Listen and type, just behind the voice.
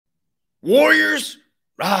Warriors,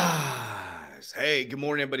 rise. Hey, good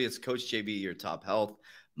morning, everybody. It's Coach JB, your top health,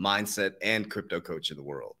 mindset, and crypto coach of the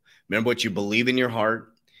world. Remember, what you believe in your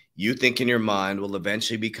heart, you think in your mind will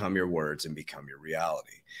eventually become your words and become your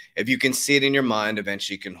reality. If you can see it in your mind,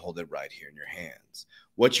 eventually you can hold it right here in your hands.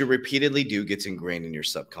 What you repeatedly do gets ingrained in your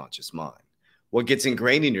subconscious mind. What gets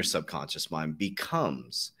ingrained in your subconscious mind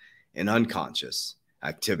becomes an unconscious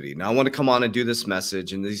activity. Now, I want to come on and do this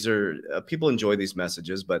message, and these are people enjoy these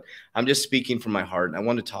messages, but I'm just speaking from my heart, and I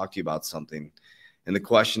want to talk to you about something. And the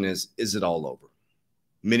question is it all over?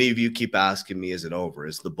 Many of you keep asking me, is it over?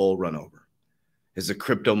 Is the bull run over? Is the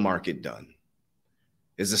crypto market done?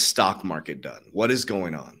 Is the stock market done? What is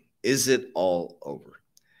going on? Is it all over?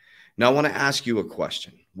 Now, I want to ask you a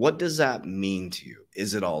question. What does that mean to you?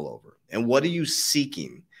 Is it all over? And what are you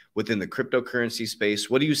seeking within the cryptocurrency space?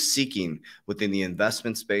 What are you seeking within the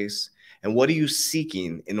investment space? And what are you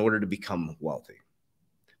seeking in order to become wealthy?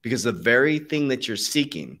 Because the very thing that you're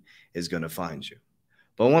seeking is going to find you.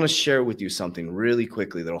 But I want to share with you something really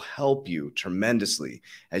quickly that will help you tremendously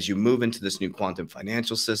as you move into this new quantum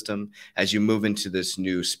financial system, as you move into this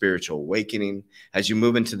new spiritual awakening, as you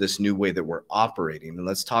move into this new way that we're operating. And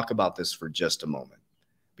let's talk about this for just a moment.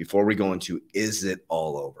 Before we go into, is it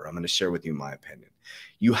all over? I'm going to share with you my opinion.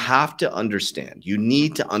 You have to understand, you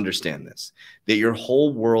need to understand this, that your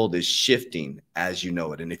whole world is shifting as you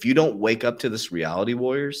know it. And if you don't wake up to this reality,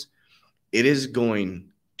 warriors, it is going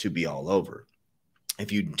to be all over.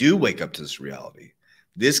 If you do wake up to this reality,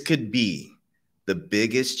 this could be the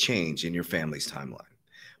biggest change in your family's timeline.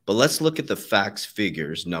 But let's look at the facts,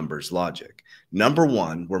 figures, numbers, logic. Number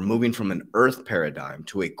one, we're moving from an earth paradigm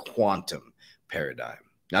to a quantum paradigm.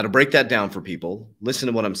 Now, to break that down for people, listen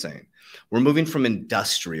to what I'm saying. We're moving from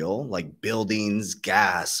industrial, like buildings,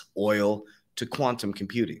 gas, oil, to quantum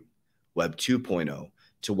computing, Web 2.0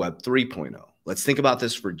 to Web 3.0. Let's think about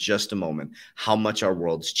this for just a moment, how much our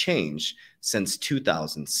world's changed since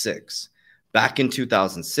 2006. Back in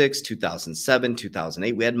 2006, 2007,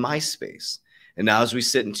 2008, we had MySpace. And now as we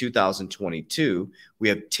sit in 2022, we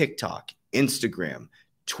have TikTok, Instagram,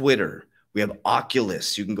 Twitter. We have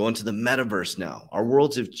Oculus. You can go into the metaverse now. Our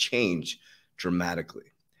worlds have changed dramatically.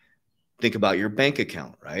 Think about your bank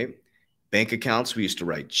account, right? Bank accounts, we used to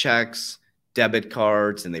write checks, debit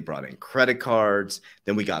cards, and they brought in credit cards.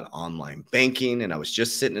 Then we got online banking. And I was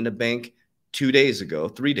just sitting in a bank 3 days ago,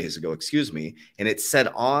 and it said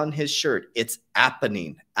on his shirt, it's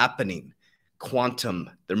happening, quantum.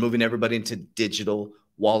 They're moving everybody into digital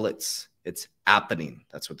wallets. It's happening.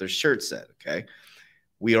 That's what their shirt said, okay?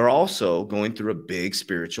 We are also going through a big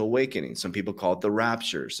spiritual awakening. Some people call it the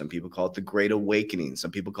rapture. Some people call it the great awakening.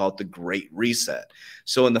 Some people call it the great reset.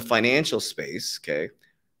 So in the financial space, okay,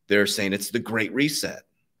 they're saying it's the great reset,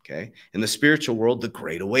 okay? In the spiritual world, the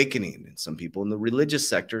great awakening. And some people in the religious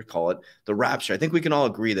sector call it the rapture. I think we can all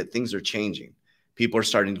agree that things are changing. People are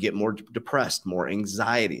starting to get more depressed, more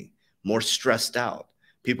anxiety, more stressed out.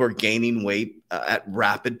 People are gaining weight at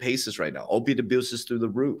rapid paces right now. Opiate abuse is through the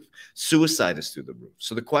roof. Suicide is through the roof.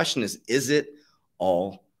 So the question is it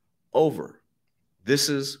all over? This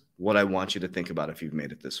is what I want you to think about if you've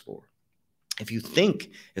made it this far. If you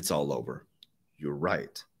think it's all over, you're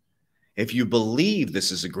right. If you believe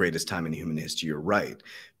this is the greatest time in human history, you're right.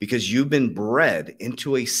 Because you've been bred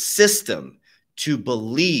into a system to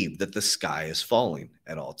believe that the sky is falling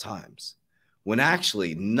at all times, when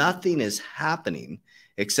actually nothing is happening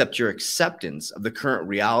except your acceptance of the current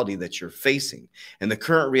reality that you're facing. And the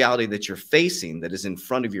current reality that you're facing, that is in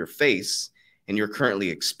front of your face and you're currently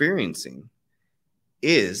experiencing,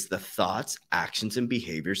 is the thoughts, actions, and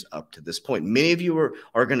behaviors up to this point. Many of you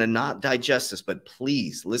are going to not digest this, but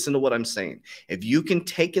please listen to what I'm saying. If you can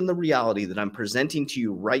take in the reality that I'm presenting to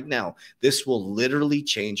you right now, this will literally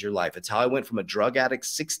change your life. It's how I went from a drug addict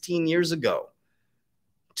 16 years ago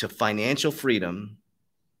to financial freedom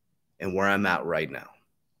and where I'm at right now.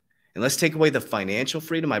 And let's take away the financial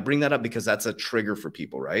freedom. I bring that up because that's a trigger for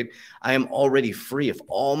people, right? I am already free. If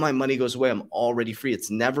all my money goes away, I'm already free. It's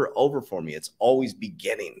never over for me. It's always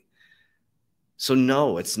beginning. So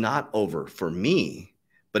no, it's not over for me,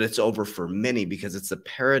 but it's over for many, because it's a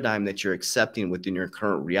paradigm that you're accepting within your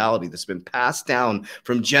current reality that's been passed down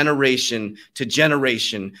from generation to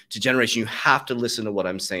generation to generation. You have to listen to what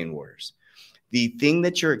I'm saying, warriors. The thing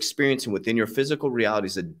that you're experiencing within your physical reality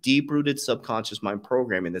is a deep-rooted subconscious mind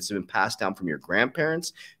programming that's been passed down from your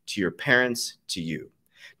grandparents to your parents to you.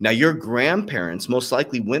 Now, your grandparents most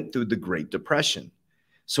likely went through the Great Depression.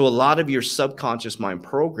 So a lot of your subconscious mind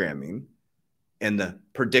programming and the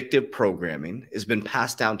predictive programming has been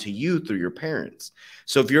passed down to you through your parents.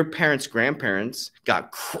 So if your parents' grandparents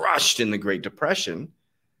got crushed in the Great Depression,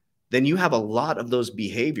 then you have a lot of those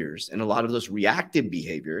behaviors and a lot of those reactive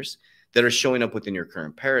behaviors that are showing up within your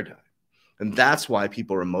current paradigm. And that's why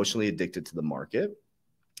people are emotionally addicted to the market.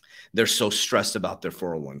 They're so stressed about their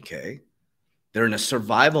 401k. They're in a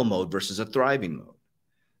survival mode versus a thriving mode.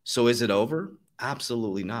 So is it over?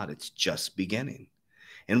 Absolutely not. It's just beginning.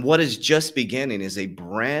 And what is just beginning is a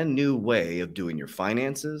brand new way of doing your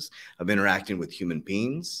finances, of interacting with human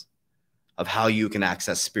beings, of how you can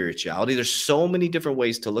access spirituality. There's so many different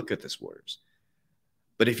ways to look at this, warriors.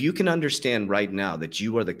 But if you can understand right now that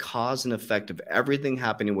you are the cause and effect of everything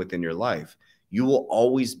happening within your life, you will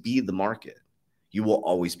always be the market. You will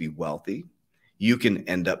always be wealthy. You can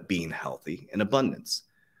end up being healthy in abundance.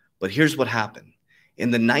 But here's what happened. In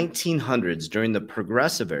the 1900s, during the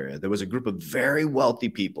progressive era, there was a group of very wealthy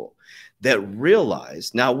people that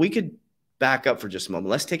realized, now we could back up for just a moment.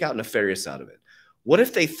 Let's take out nefarious out of it. What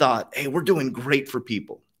if they thought, hey, we're doing great for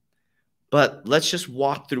people, but let's just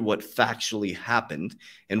walk through what factually happened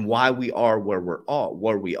and why we are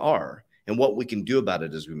where we are and what we can do about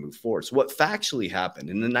it as we move forward. So what factually happened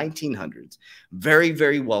in the 1900s, very,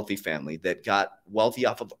 very wealthy family that got wealthy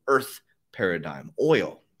off of earth paradigm,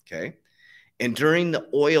 oil, okay? And during the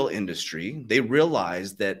oil industry, they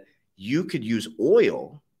realized that you could use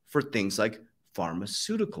oil for things like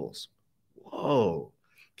pharmaceuticals. Whoa.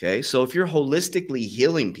 Okay. So if you're holistically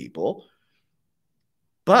healing people,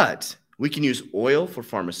 but we can use oil for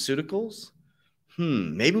pharmaceuticals,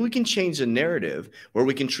 maybe we can change the narrative where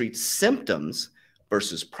we can treat symptoms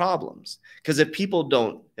versus problems. Because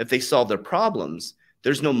if they solve their problems,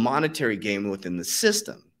 there's no monetary gain within the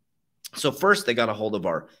system. So first, they got a hold of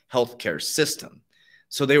our healthcare system.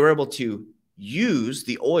 So they were able to use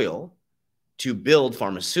the oil to build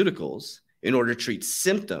pharmaceuticals in order to treat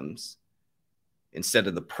symptoms instead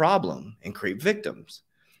of the problem and create victims.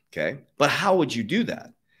 Okay. But how would you do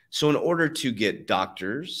that? So in order to get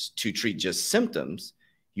doctors to treat just symptoms,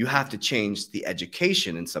 you have to change the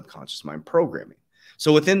education and subconscious mind programming.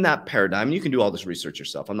 So within that paradigm, you can do all this research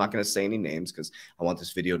yourself. I'm not going to say any names because I want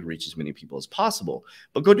this video to reach as many people as possible,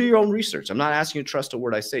 but go do your own research. I'm not asking you to trust a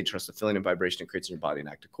word I say. Trust the feeling and vibration it creates in your body and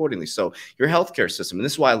act accordingly. So your healthcare system, and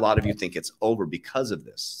this is why a lot of you think it's over because of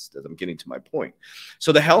this, that I'm getting to my point.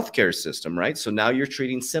 So the healthcare system, right? So now you're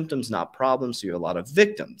treating symptoms, not problems. So you have a lot of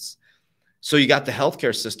victims. So you got the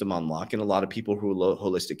healthcare system on lock, and a lot of people who were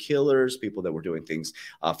holistic healers, people that were doing things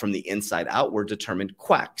from the inside out, were determined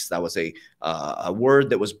quacks. That was a word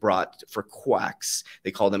that was brought for quacks. They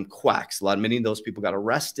call them quacks. Many of those people got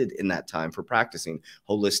arrested in that time for practicing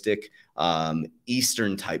holistic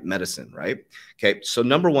Eastern type medicine, right? Okay, so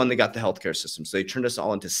number one, they got the healthcare system. So they turned us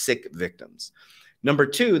all into sick victims. Number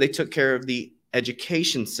two, they took care of the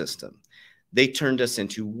education system. They turned us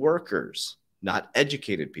into workers, not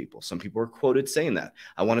educated people. Some people are quoted saying that.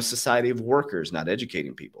 I want a society of workers, not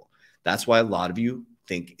educating people. That's why a lot of you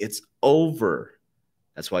think it's over.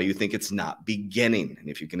 That's why you think it's not beginning. And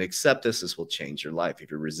if you can accept this, this will change your life.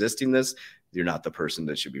 If you're resisting this, you're not the person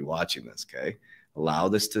that should be watching this, okay? Allow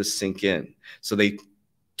this to sink in. So they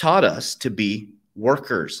taught us to be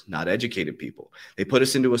workers, not educated people. They put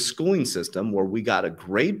us into a schooling system where we got a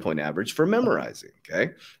grade point average for memorizing,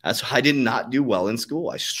 okay? That's why I did not do well in school.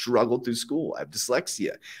 I struggled through school. I have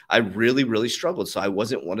dyslexia. I really, really struggled. So I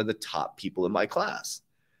wasn't one of the top people in my class,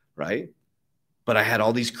 right? But I had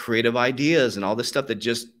all these creative ideas and all this stuff that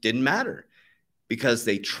just didn't matter because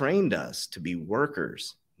they trained us to be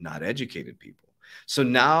workers, not educated people. So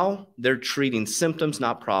now they're treating symptoms,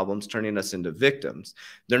 not problems, turning us into victims.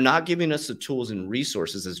 They're not giving us the tools and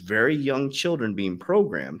resources as very young children being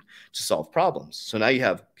programmed to solve problems. So now you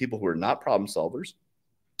have people who are not problem solvers,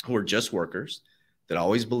 who are just workers, that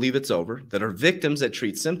always believe it's over, that are victims that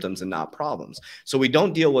treat symptoms and not problems. So we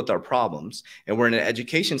don't deal with our problems, and we're in an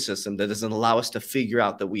education system that doesn't allow us to figure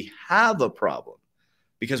out that we have a problem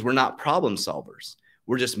because we're not problem solvers.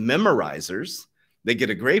 We're just memorizers. They get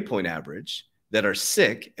a grade point average, that are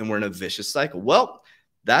sick, and we're in a vicious cycle. Well,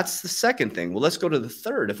 that's the second thing. Well, let's go to the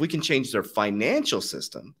third. If we can change their financial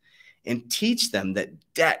system and teach them that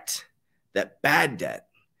debt, that bad debt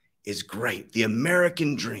is great. The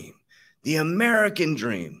American dream,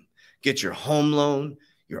 get your home loan,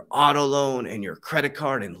 your auto loan, and your credit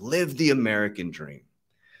card and live the American dream.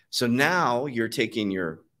 So now you're taking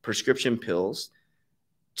your prescription pills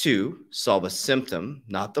to solve a symptom,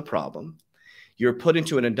 not the problem. You're put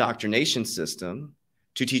into an indoctrination system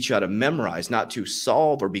to teach you how to memorize, not to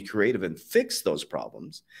solve or be creative and fix those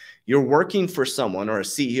problems. You're working for someone or a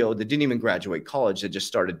CEO that didn't even graduate college, that just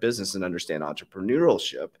started business and understand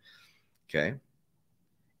entrepreneurship, okay?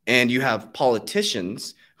 And you have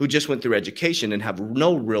politicians who just went through education and have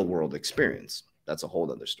no real world experience. That's a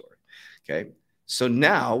whole other story, okay? So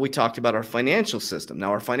now we talked about our financial system.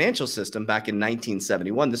 Now, our financial system back in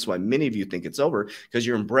 1971, this is why many of you think it's over, because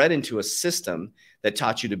you're bred into a system that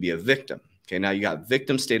taught you to be a victim. Okay, now you got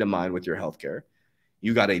victim state of mind with your healthcare.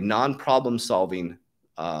 You got a non-problem solving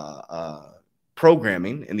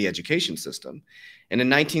programming in the education system. And in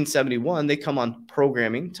 1971, they come on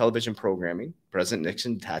programming, television programming. President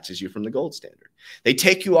Nixon detaches you from the gold standard. They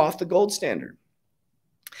take you off the gold standard.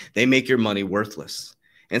 They make your money worthless.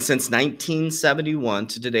 And since 1971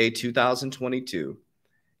 to today, 2022,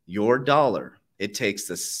 your dollar, it takes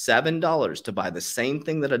the $7 to buy the same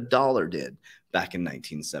thing that a dollar did back in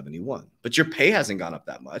 1971. But your pay hasn't gone up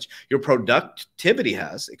that much. Your productivity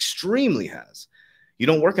has, extremely has. You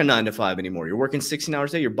don't work a 9 to 5 anymore. You're working 16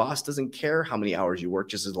 hours a day. Your boss doesn't care how many hours you work,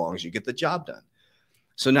 just as long as you get the job done.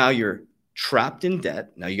 So now you're trapped in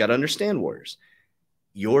debt. Now you got to understand, warriors,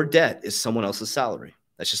 your debt is someone else's salary.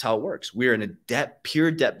 That's just how it works. We are in a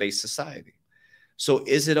pure debt-based society. So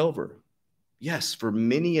is it over? Yes, for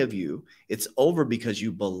many of you, it's over because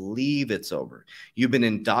you believe it's over. You've been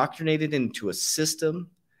indoctrinated into a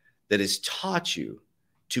system that has taught you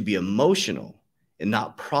to be emotional and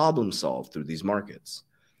not problem solve through these markets.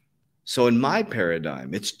 So in my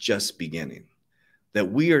paradigm, it's just beginning.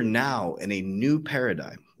 That we are now in a new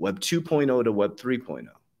paradigm, Web 2.0 to Web 3.0.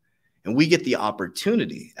 And we get the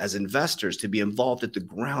opportunity as investors to be involved at the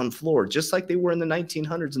ground floor, just like they were in the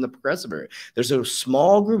 1900s in the progressive era. There's a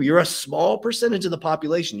small group. You're a small percentage of the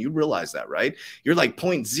population. You realize that, right? You're like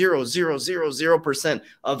 0.0000%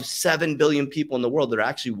 of 7 billion people in the world that are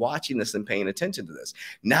actually watching this and paying attention to this.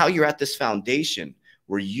 Now you're at this foundation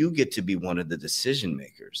where you get to be one of the decision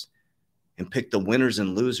makers and pick the winners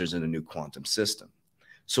and losers in a new quantum system.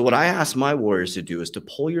 So what I ask my warriors to do is to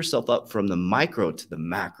pull yourself up from the micro to the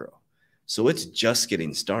macro. So it's just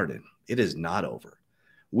getting started. It is not over.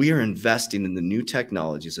 We are investing in the new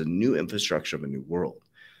technologies, a new infrastructure of a new world.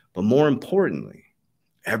 But more importantly,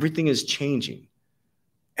 everything is changing.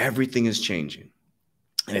 Everything is changing.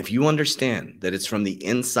 And if you understand that it's from the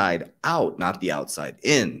inside out, not the outside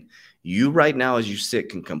in, you right now as you sit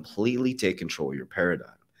can completely take control of your paradigm.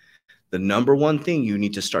 The number one thing you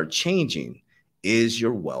need to start changing is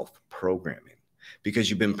your wealth programming.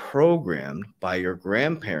 Because you've been programmed by your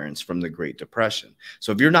grandparents from the Great Depression.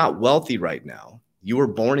 So if you're not wealthy right now, you were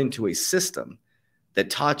born into a system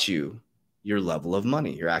that taught you your level of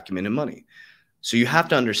money, your acumen in money. So you have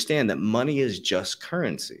to understand that money is just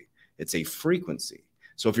currency. It's a frequency.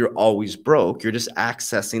 So if you're always broke, you're just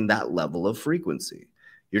accessing that level of frequency.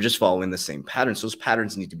 You're just following the same patterns. Those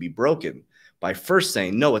patterns need to be broken by first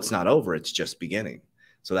saying, no, it's not over. It's just beginning.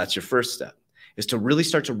 So that's your first step. Is to really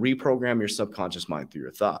start to reprogram your subconscious mind through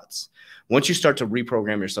your thoughts. Once you start to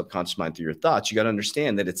reprogram your subconscious mind through your thoughts, you got to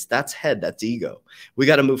understand that that's head, that's ego. We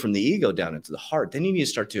got to move from the ego down into the heart. Then you need to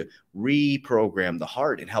start to reprogram the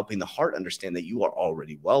heart and helping the heart understand that you are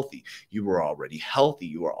already wealthy. You are already healthy.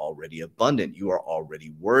 You are already abundant. You are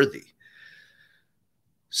already worthy.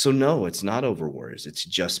 So no, it's not over, warriors. It's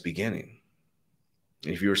just beginning.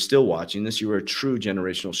 And if you are still watching this, you are a true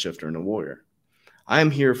generational shifter and a warrior. I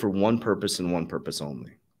am here for one purpose and one purpose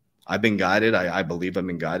only. I've been guided. I believe I've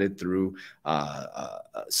been guided through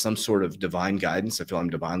some sort of divine guidance. I feel I'm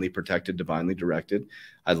divinely protected, divinely directed.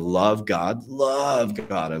 I love God. Love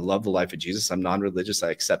God. I love the life of Jesus. I'm non-religious.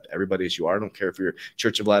 I accept everybody as you are. I don't care if you're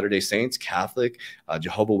Church of Latter-day Saints, Catholic,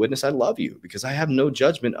 Jehovah's Witness. I love you because I have no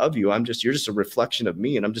judgment of you. You're just a reflection of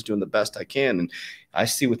me, and I'm just doing the best I can. And I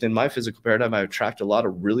see within my physical paradigm, I attract a lot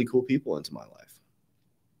of really cool people into my life.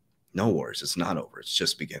 No worries. It's not over. It's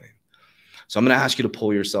just beginning. So I'm going to ask you to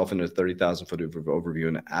pull yourself into a 30,000-foot overview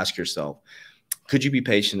and ask yourself, could you be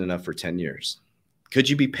patient enough for 10 years? Could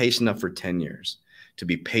you be patient enough for 10 years to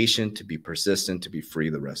be patient, to be persistent, to be free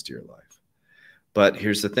the rest of your life? But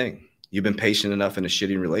here's the thing. You've been patient enough in a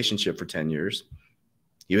shitty relationship for 10 years.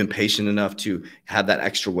 You've been patient enough to have that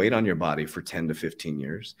extra weight on your body for 10 to 15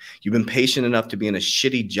 years. You've been patient enough to be in a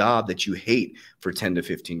shitty job that you hate for 10 to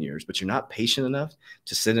 15 years, but you're not patient enough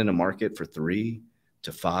to sit in a market for 3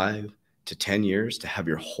 to 5 to 10 years to have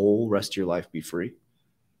your whole rest of your life be free.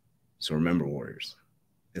 So remember, warriors,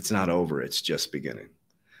 it's not over. It's just beginning.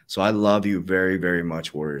 So I love you very, very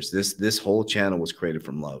much, warriors. This whole channel was created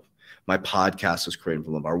from love. My podcast was created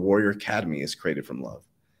from love. Our Warrior Academy is created from love.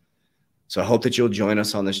 So I hope that you'll join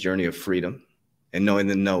us on this journey of freedom and knowing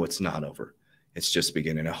that no, it's not over. It's just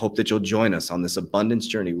beginning. I hope that you'll join us on this abundance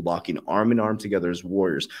journey, walking arm in arm together as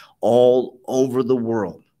warriors all over the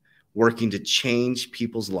world, working to change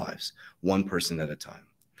people's lives one person at a time.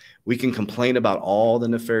 We can complain about all the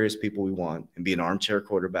nefarious people we want and be an armchair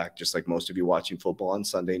quarterback, just like most of you watching football on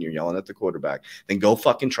Sunday and you're yelling at the quarterback. Then go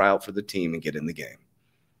fucking try out for the team and get in the game.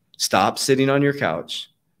 Stop sitting on your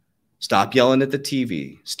couch. Stop yelling at the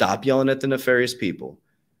TV. Stop yelling at the nefarious people.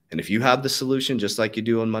 And if you have the solution, just like you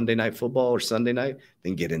do on Monday Night Football or Sunday night,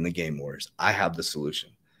 then get in the game, Warriors. I have the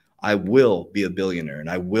solution. I will be a billionaire, and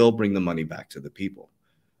I will bring the money back to the people.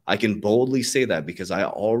 I can boldly say that because I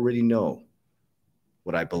already know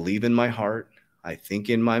what I believe in my heart, I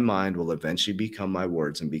think in my mind, will eventually become my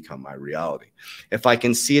words and become my reality. If I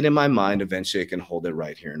can see it in my mind, eventually I can hold it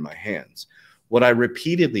right here in my hands. What I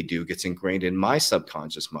repeatedly do gets ingrained in my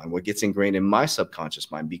subconscious mind. What gets ingrained in my subconscious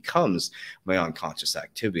mind becomes my unconscious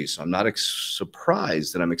activity. So I'm not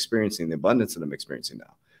surprised that I'm experiencing the abundance that I'm experiencing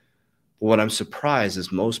now. But what I'm surprised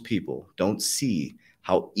is most people don't see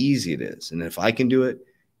how easy it is. And if I can do it,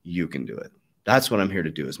 you can do it. That's what I'm here to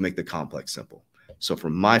do, is make the complex simple. So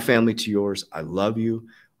from my family to yours, I love you.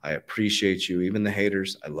 I appreciate you. Even the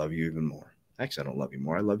haters, I love you even more. Actually, I don't love you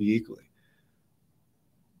more. I love you equally.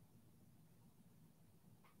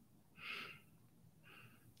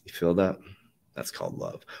 You feel that? That's called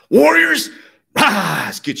love. Warriors,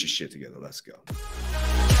 rise! Get your shit together. Let's go.